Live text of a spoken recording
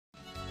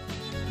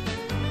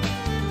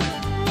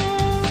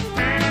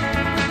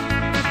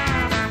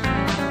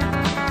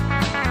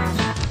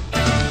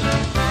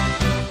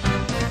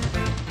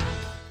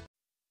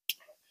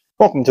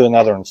Welcome to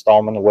another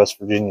installment of West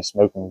Virginia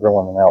Smoking,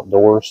 Grilling, and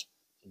Outdoors.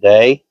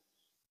 Today,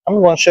 I'm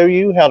going to show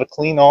you how to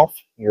clean off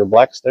your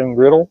Blackstone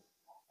Griddle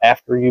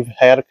after you've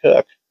had a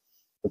cook.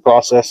 The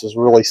process is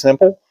really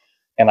simple,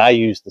 and I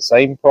use the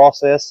same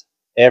process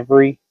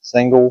every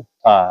single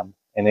time,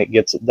 and it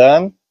gets it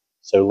done.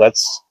 So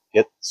let's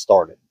get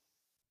started.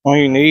 All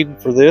you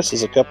need for this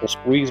is a couple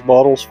squeeze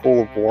bottles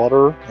full of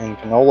water and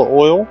canola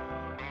oil.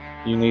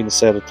 You need a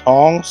set of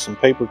tongs, some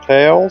paper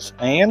towels,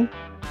 and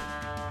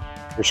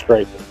your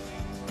scraper.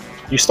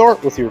 You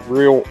start with your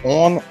grill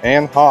on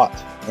and hot,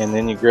 and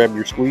then you grab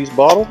your squeeze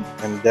bottle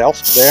and douse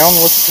it down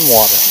with some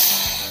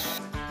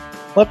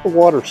water. Let the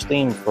water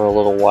steam for a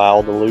little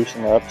while to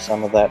loosen up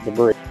some of that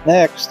debris.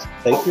 Next,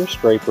 take your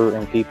scraper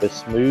and keep a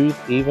smooth,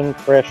 even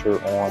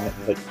pressure on it,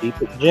 but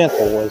keep it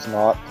gentle as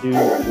not to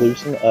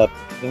loosen up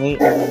any of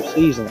your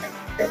seasoning.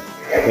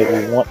 But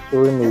you want to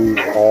remove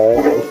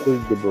all the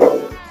food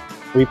debris.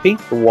 Repeat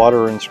the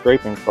water and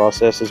scraping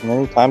process as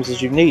many times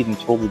as you need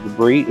until the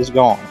debris is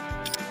gone.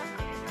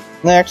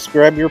 Next,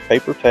 grab your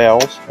paper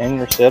towels and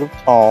your set of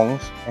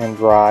tongs and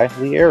dry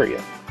the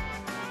area.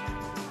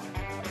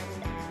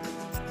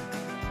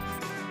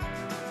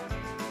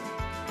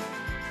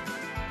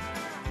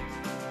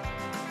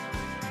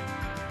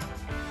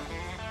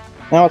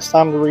 Now it's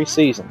time to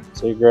re-season.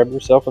 So you grab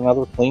yourself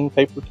another clean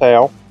paper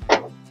towel,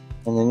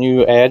 and then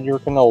you add your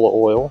canola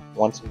oil.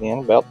 Once again,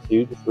 about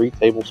 2 to 3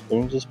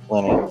 tablespoons is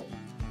plenty.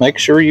 Make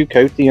sure you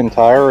coat the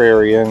entire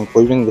area,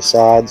 including the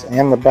sides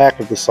and the back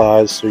of the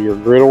sides, so your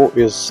griddle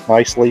is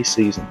nicely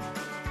seasoned.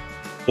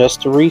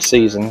 Just to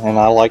re-season, and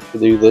I like to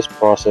do this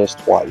process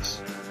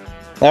twice.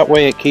 That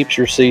way it keeps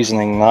your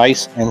seasoning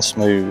nice and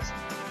smooth.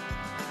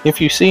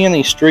 If you see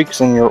any streaks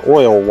in your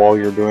oil while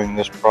you're doing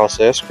this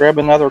process, grab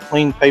another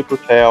clean paper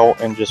towel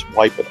and just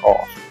wipe it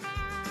off.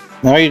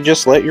 Now you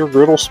just let your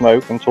griddle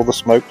smoke until the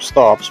smoke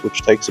stops,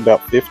 which takes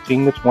about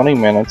 15 to 20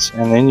 minutes,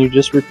 and then you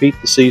just repeat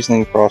the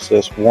seasoning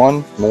process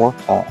one more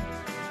time.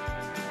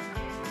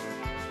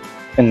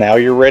 And now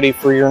you're ready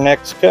for your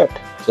next cook.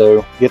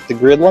 So get the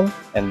griddling,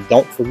 and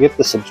don't forget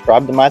to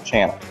subscribe to my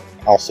channel.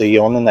 I'll see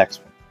you on the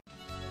next one.